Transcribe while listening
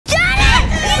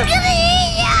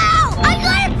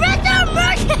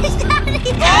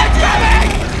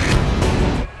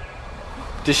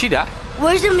Did she die?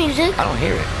 Where's the music? I don't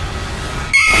hear it.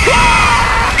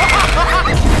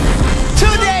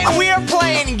 Today we are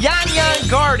playing Yan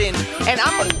Garten, and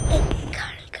I'm a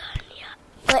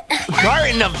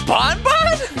Garten of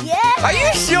Bonbon? Yeah. Are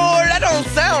you sure? That don't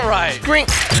sound right. Green.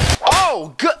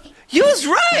 Oh, good. You was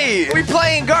right. We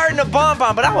playing Garten of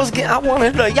Bonbon, but I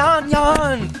wanted a Yan.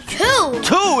 2.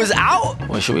 2 is out.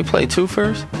 Well, should we play 2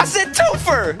 first? I said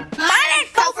twofer. My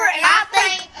name's Topher, and I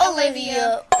think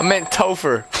Olivia. I meant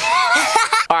Topher.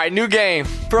 All right, new game.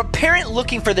 For a parent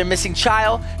looking for their missing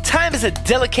child, time is a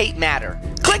delicate matter.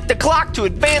 Click the clock to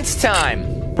advance time.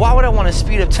 Why would I want to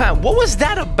speed up time? What was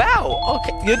that about?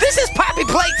 Okay, yeah, this is Poppy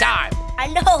Playtime. I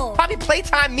know. Poppy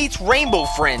Playtime meets Rainbow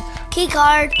Friend. Key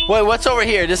card. Wait, what's over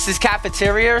here? This is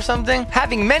cafeteria or something?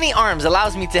 Having many arms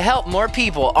allows me to help more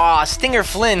people. Aw, Stinger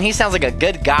Flynn, he sounds like a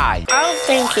good guy. I don't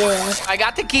think it is. I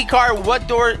got the key card. What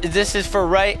door? This is for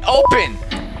right. Open.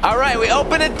 All right, we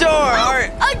open a door. All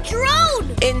right. A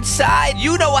drone. Inside,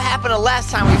 you know what happened the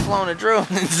last time we flown a drone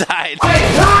inside.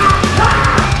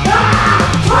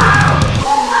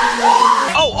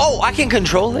 Oh, I can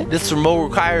control it. This remote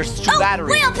requires 2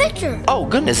 batteries. Wait, a picture. Oh,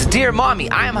 goodness. Dear Mommy,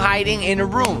 I am hiding in a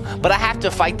room, but I have to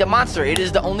fight the monster. It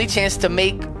is the only chance to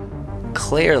make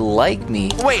Claire like me.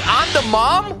 Wait, I'm the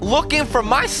mom looking for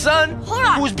my son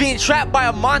who's being trapped by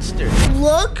a monster.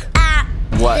 Look at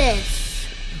this.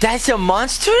 That's a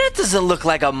monster? That doesn't look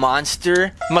like a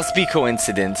monster. Must be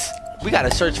coincidence. We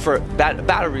gotta search for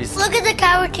batteries. Look at the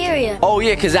cafeteria. Oh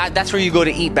yeah, cause that's where you go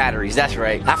to eat batteries. That's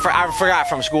right. I forgot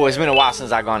from school. It's been a while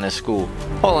since I've gone to school.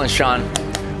 Hold on, Shawn.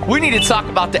 We need to talk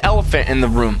about the elephant in the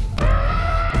room.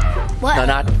 What?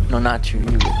 No, not you.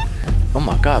 Oh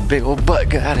my God, big old butt.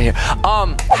 Get out of here.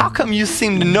 How come you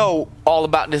seem to know all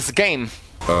about this game?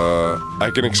 I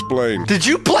can explain. Did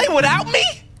you play without me?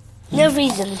 No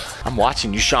reason. I'm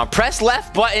watching you, Shawn. Press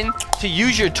left button to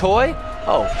use your toy.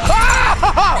 Oh.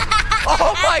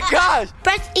 Oh my gosh.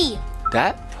 Press E.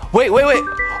 That? Wait.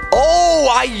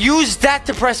 Oh, I used that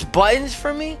to press buttons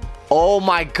for me? Oh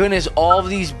my goodness, all of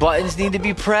these buttons need to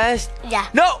be pressed? Yeah.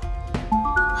 No.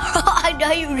 I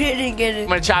know you didn't get it. I'm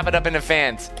gonna chop it up into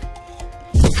fans.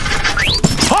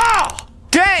 Oh!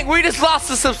 Dang, we just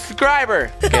lost a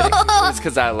subscriber. It's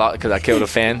because I killed a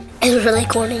fan. It's really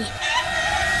corny.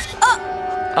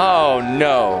 Oh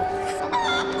no.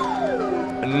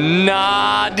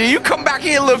 Nah, do you come back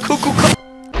here, little cuckoo?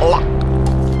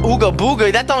 Ooga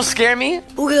booga, that don't scare me.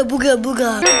 Booga, booga,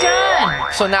 booga. You're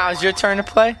done. So now it's your turn to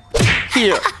play?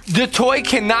 Here, the toy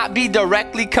cannot be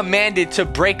directly commanded to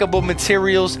breakable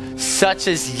materials such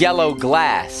as yellow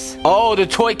glass. Oh, the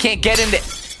toy can't get in there.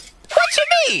 What you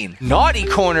mean? Naughty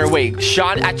corner. Wait,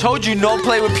 Shawn, I told you don't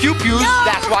play with pew-pews. No.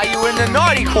 That's why you were in the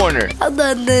naughty corner. I'm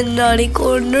not in the naughty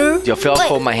corner. Yo, feel how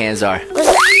cold my hands are.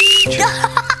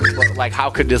 Like, how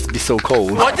could this be so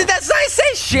cold? What did that sign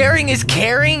say? Sharing is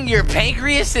caring. Your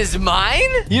pancreas is mine?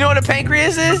 You know what a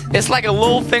pancreas is? It's like a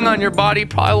little thing on your body,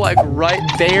 probably like right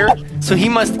there. So he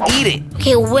must eat it.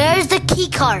 Okay, where's the key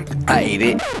card? I ate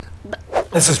it.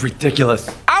 This is ridiculous.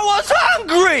 I was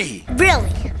hungry. Really?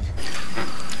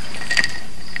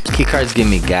 Key cards give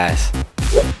me gas.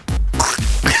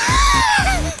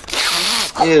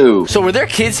 Ew. So were there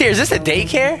kids here? Is this a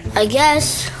daycare? I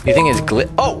guess. You think it's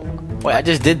Oh, wait, I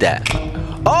just did that.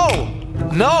 Oh,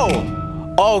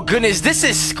 no. Oh, goodness, this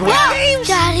is Squid Games?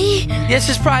 Daddy. Yes,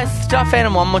 it's probably a stuffed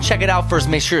animal. I'm gonna check it out first,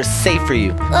 make sure it's safe for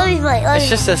you. Let me play. It's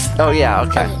just a... Oh, yeah,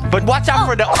 okay. But watch out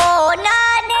for the... Oh, no.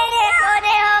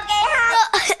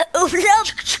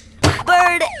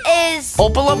 Bird is...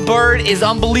 Opala bird is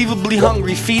unbelievably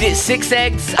hungry. Feed it 6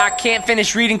 eggs. I can't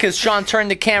finish reading because Shawn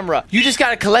turned the camera. You just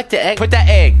gotta collect the egg. Put that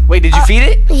egg. Wait, did you feed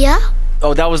it? Yeah.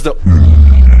 Oh, that was the...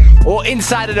 Oh,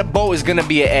 inside of the boat is gonna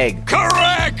be an egg.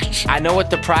 Correct! I know what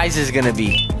the prize is gonna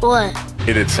be. What?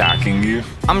 It attacking you?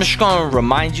 I'm just gonna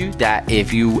remind you that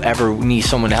if you ever need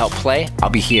someone to help play, I'll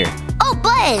be here. Oh,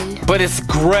 button. But it's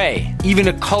gray. Even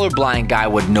a colorblind guy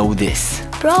would know this.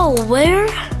 Bro, where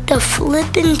the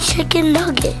flippin' chicken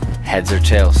nugget? Heads or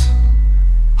tails?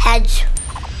 Heads.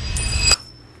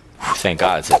 Thank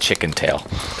God it's a chicken tail.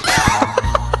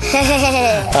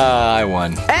 I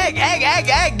won.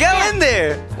 Egg! Go in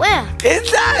there! Where?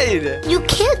 Inside! You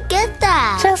can't get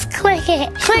that. Just click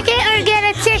it. Click it or get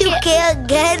a ticket. You can't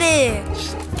get it.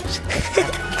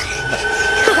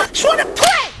 Just wanna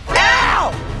play!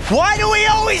 Ow! Why do we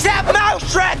always have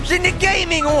mouse traps in the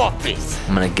gaming office?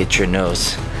 I'm gonna get your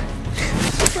nose.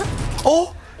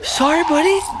 Oh, sorry,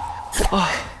 buddy.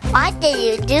 Oh. Why did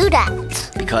you do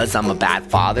that? Because I'm a bad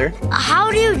father.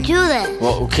 How do you do that?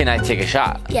 Well, can I take a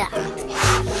shot? Yeah.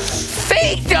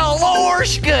 Thank the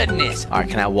Lord's goodness. All right,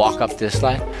 can I walk up this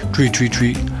slide?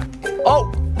 Treat.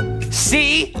 Oh,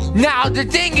 See? Now the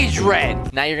thing is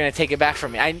red. Now you're gonna take it back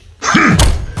from me. Ouch!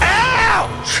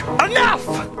 Enough!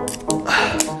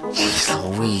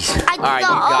 Jeez Louise. I All right, you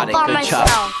got it. Good job.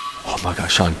 myself. Oh my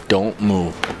gosh, Shawn, don't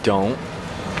move. Don't.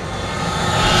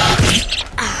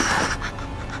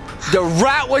 The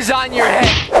rat was on your head.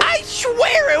 I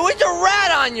swear it was a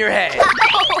rat on your head.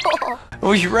 It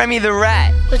was Remy the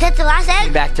rat. Was that the last egg?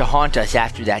 Came back to haunt us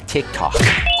after that TikTok.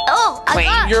 Oh, I Claim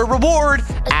got it. your reward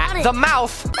got at it. the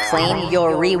mouth. Claim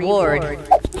your reward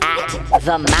at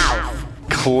the mouth.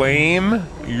 Claim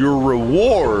your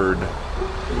reward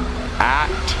at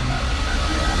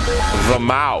the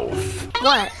mouth.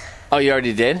 What? Oh, you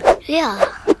already did?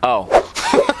 Yeah. Oh.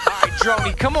 Alright,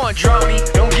 Droney, come on,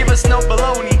 Droney. Don't give us no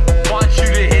baloney. Want you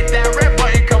to hit that red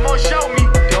button. Come on, show me.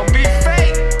 Don't be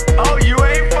fake. Oh, you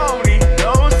ain't phony.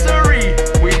 No, siree.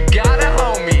 We got a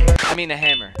homie. I mean a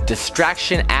hammer.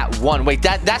 Distraction at 1. Wait,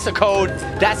 that's a code.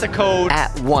 That's a code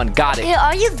at 1. Got it. Hey,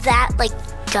 are you that, like,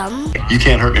 dumb? You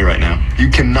can't hurt me right now. You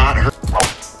cannot hurt.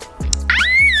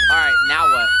 Alright, now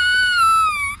what?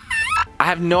 I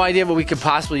have no idea what we could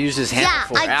possibly use this hammer Yeah,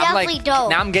 for. I And I'm definitely like, don't.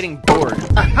 Now I'm getting bored.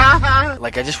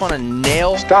 Like, I just want to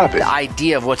nail the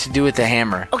idea of what to do with the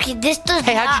hammer. Okay, this does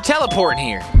Hey, how'd you not... teleport in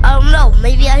here? I don't know.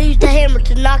 Maybe I used the hammer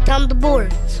to knock down the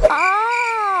boards.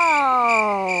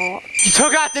 Oh. You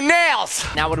took out the nails.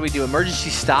 Now what do we do? Emergency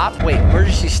stop? Wait,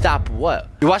 emergency stop what?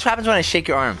 You watch what happens when I shake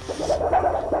your arm.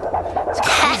 It's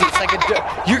crazy. It's like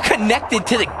you're connected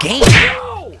to the game.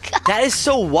 That is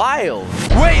so wild.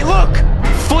 Wait, look.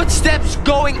 Footsteps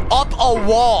going up a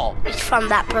wall. It's from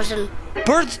that person.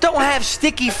 Birds don't have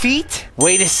sticky feet.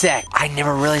 Wait a sec. I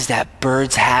never realized that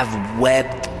birds have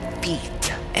webbed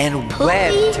feet. And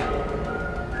webbed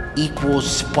equals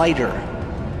spider.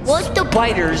 What's the...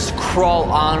 Spiders crawl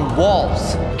on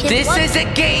walls. This what? is a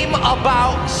game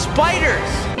about spiders.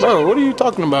 Bro, what are you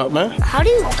talking about, man? How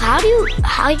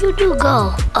you do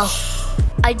go? Oh,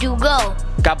 I do go.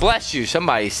 God bless you.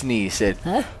 Somebody sneezed. Said.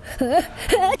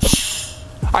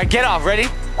 All right, get off. Ready?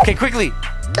 Okay, quickly.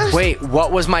 Wait,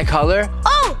 what was my color?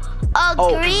 Oh,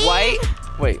 Oh, green. white.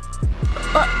 Wait.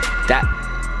 That.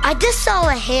 I just saw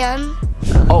a hand.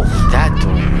 Oh, that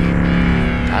door.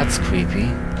 That's creepy.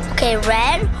 Okay,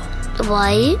 red,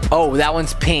 white. Oh, that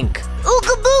one's pink.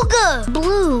 Ooga booga.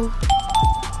 Blue.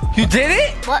 You did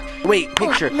it? What? Wait,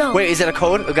 picture. no. Wait, is it a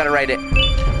code? I gotta write it.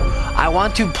 I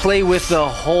want to play with the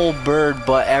whole bird,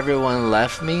 but everyone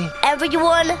left me.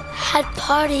 Everyone had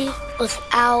party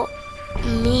without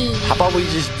me. How about we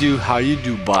just do how you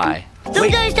Dubai?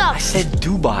 Wait, I said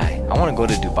Dubai. I want to go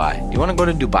to Dubai. You want to go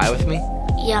to Dubai with me?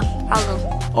 Yeah, I'll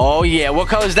go. Oh yeah. What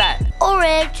color is that?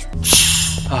 Orange.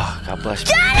 Oh, God bless you.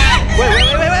 Daddy! Wait.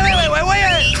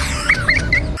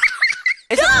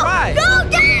 It's a surprise. No,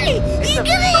 Daddy! He's gonna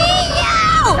eat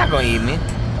He's you! not gonna eat me.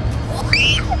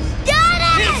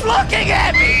 Daddy! He's looking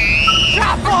at me.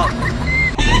 Drop him.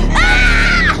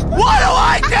 Ah! What do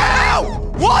I do?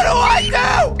 What do I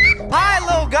do? Hi,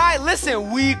 little guy.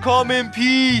 Listen, we come in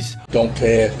peace. Don't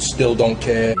care. Still don't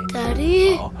care.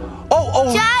 Daddy?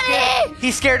 Oh. Daddy!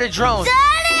 He's scared of drones.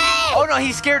 Daddy! Oh no,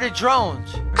 he's scared of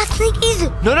drones. I think he's...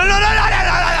 No.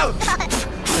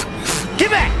 Get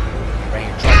back. Right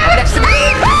here, drone. Next to me.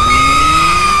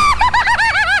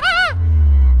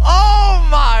 Oh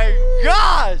my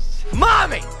gosh.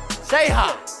 Mommy, say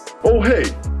hi. Oh, hey.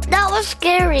 That was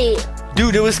scary.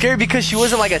 Dude, it was scary because she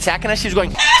wasn't like attacking us. She was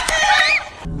going,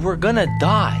 we're gonna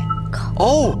die.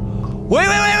 Oh, wait.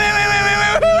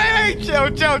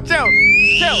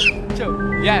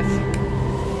 Chill. Yes.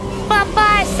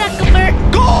 Bye-bye, sucker.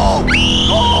 Go!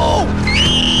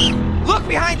 Look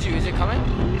behind you. Is it coming?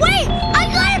 Wait, I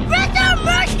gotta press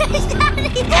the emergency,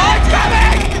 Daddy. Oh, it's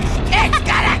coming! It's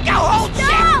gonna go! Hold No!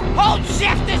 shift! Hold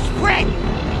shift to sprint!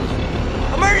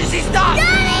 Emergency stop!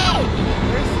 Daddy!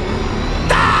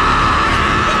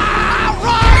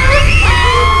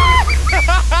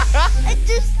 I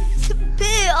just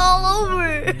spit all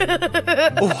over.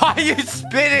 Why are you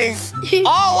spitting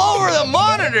all over the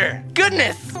monitor?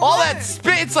 Goodness! All that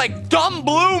spit, it's like dumb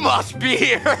blue must be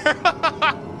here. Can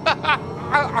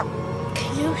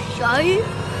you shine?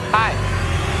 Hi.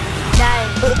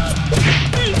 Daddy.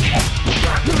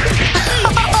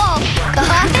 Oh,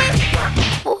 God.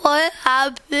 What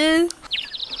happened?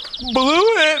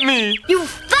 Blue hit me. You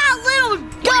fat little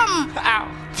dumb Ow.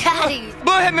 Daddy.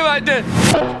 Blue hit me like this.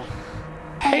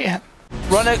 Hey,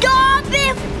 run it. Stop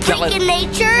it, Yell at- freaking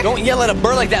nature. Don't yell at a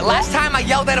bird like that. Last time I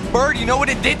yelled at a bird, you know what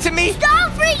it did to me?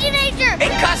 Stop freaking nature.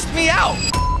 It cussed me out.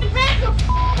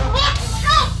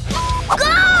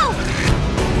 Go.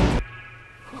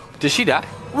 Did she die?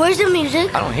 Where's the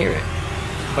music? I don't hear it.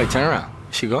 Wait, turn around.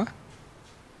 Is she going?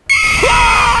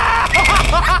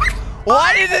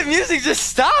 Why did the music just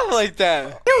stop like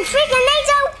that? You freaking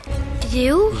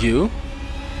Nazo! You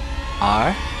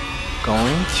are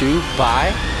going to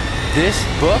buy this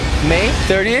book May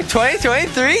 30th,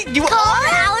 2023. You Call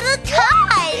out of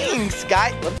time! Thanks,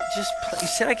 guy. Let me just play. You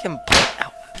said I can play.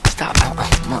 Ow. Stop. Oh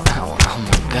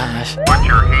my gosh. Put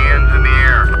your hands in the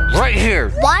air. Right here.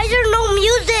 Why is there no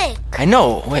music? I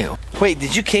know. Wait.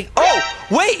 Did you kick? Oh,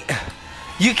 wait.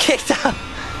 You kicked out.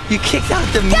 You kicked out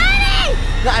the music. Daddy!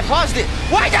 No, I paused it.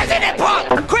 Why doesn't it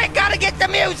pause? Quick, gotta get the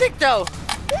music though.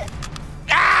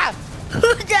 Ah!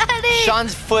 Daddy!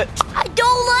 Shawn's foot. I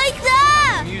don't like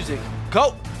that! Music.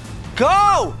 Go.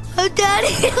 Oh,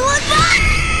 Daddy, what's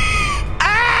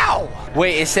that? Ow!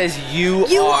 Wait, it says you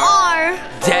are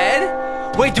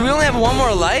dead? Wait, do we only have one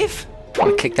more life? I'm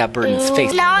gonna kick that bird in its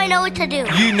face. Now I know what to do.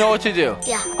 You know what to do?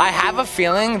 Yeah. I have a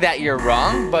feeling that you're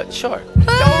wrong, but sure. Don't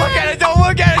look at it, don't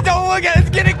look at it, don't look at it. It's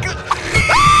getting good.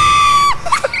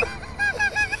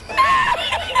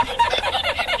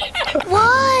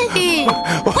 What?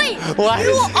 Wait, What?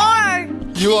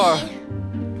 you are.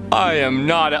 I am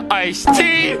not an iced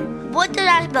tea. What does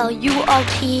that spell?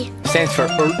 U-R-T. Stands for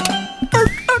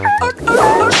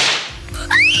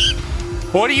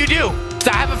What do you do?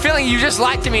 So I have a feeling you just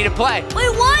lied to me to play. Wait,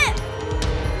 what?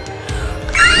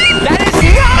 That is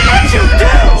not what you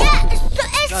do!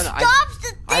 Yeah, it No, stops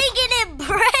the thing and it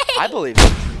breaks. I believe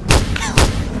it.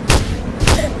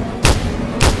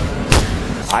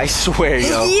 I swear,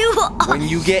 yo. When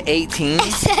you get 18,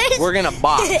 we're gonna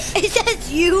box. It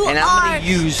says you And I'm are gonna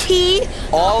use T.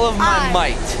 all of my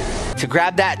might to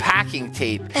grab that packing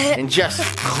tape and just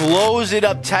close it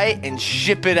up tight and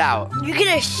ship it out. You're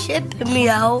gonna ship me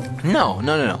out? No.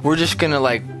 We're just gonna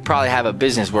probably have a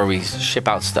business where we ship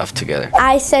out stuff together.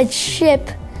 I said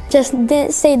ship, just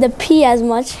didn't say the P as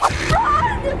much.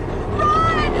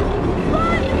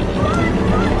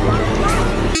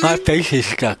 My face is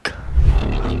stuck.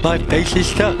 My face is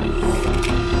stuck.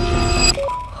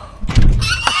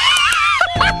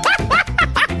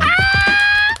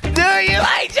 Do you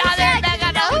like Jonathan? I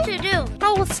don't know what to do.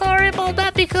 Oh, sorry about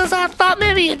that because I thought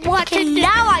maybe you'd watch it.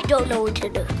 Now I don't know what to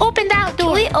do. Open that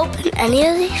door. Can we open any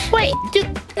of these? Wait,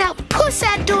 now push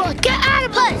that door. Get out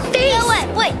of my face.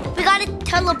 No, wait. We gotta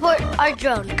teleport our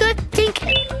drone. Good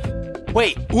thinking.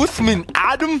 Wait, Uthman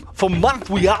Adam from month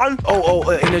we on? In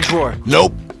the drawer.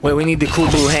 Nope. Wait, we need the cool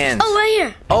blue hands. Oh, right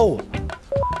here. Oh.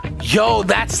 Yo,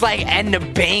 that's like in the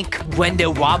bank when the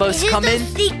robbers come in. This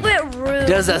is the secret room.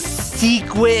 There's a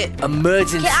secret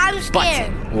emergency I'm scared.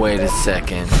 button. Wait a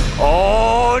second.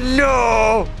 Oh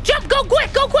no! Jump, go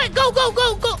quick, go. Can't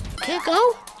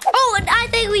go? Oh, and I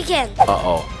think we can.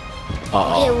 Uh-oh.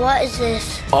 Okay, what is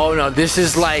this? Oh no, this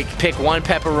is like pick one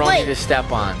pepperoni Wait. to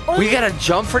step on. We gotta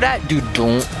jump for that? Dude,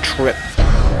 don't trip.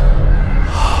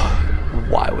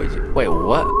 Why would you? Wait,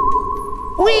 what?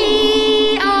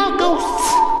 We are ghosts.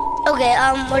 Okay,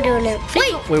 we're doing it.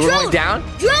 Wait, Wait, we're going down?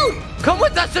 Drone! Come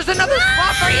with us, there's another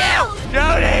spot for you!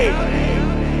 Jody!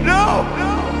 No!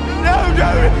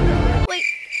 Jody! Wait,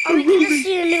 are we gonna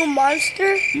see a new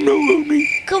monster? No, Moomy.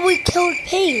 Cause we killed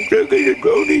Pain. Look at the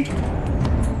Brody.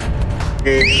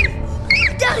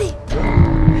 Daddy!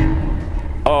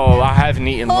 Oh, I haven't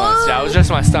eaten lunch. That was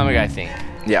just my stomach, I think.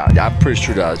 Yeah, I'm pretty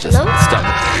sure that was just No. my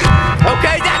stomach.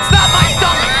 Okay, that's not my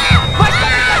stomach! My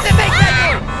stomach doesn't make that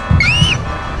noise!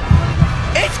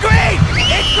 It's green!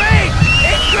 It's green!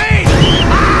 It's green!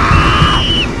 Ah!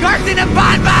 Garten and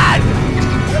Bonbon!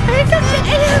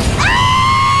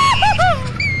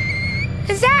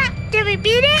 Is that? Did we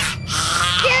beat it?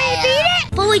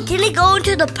 But we didn't go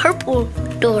into the purple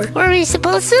door. Were we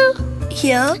supposed to?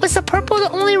 Yeah. Was the purple the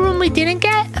only room we didn't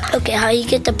get? Okay, how you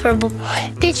get the purple?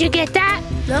 Did you get that?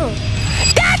 No.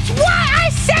 That's why I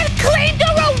said claim the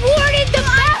reward in the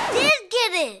map! I did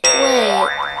get it.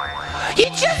 Wait. You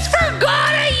just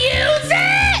forgot to use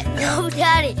it! No,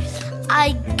 Daddy.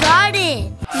 I got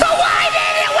it. So why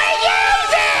didn't we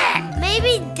use it?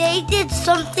 Maybe they did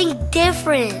something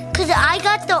different. Cause I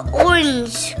got the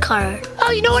orange card.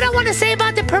 Oh, you know what I want to say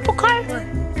about the purple card?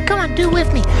 Come on, do it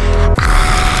with me.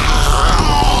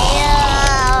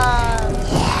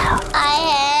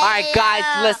 Alright, guys,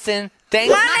 listen.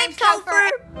 Thanks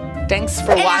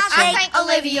for watching.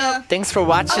 Olivia. Thanks for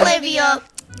watching Olivia.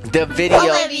 the video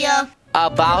Olivia.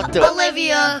 about the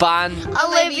Olivia. Bon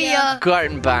Olivia.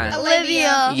 Garten Bon.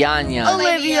 Olivia. Yan.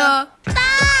 Olivia.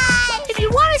 Bye. If you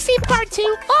want to see part 2,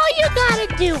 all you gotta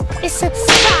do is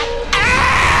subscribe.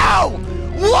 Ow!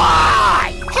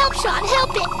 Why? Help, Shawn,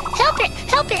 help it.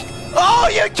 Oh,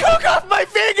 you took off my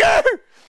finger!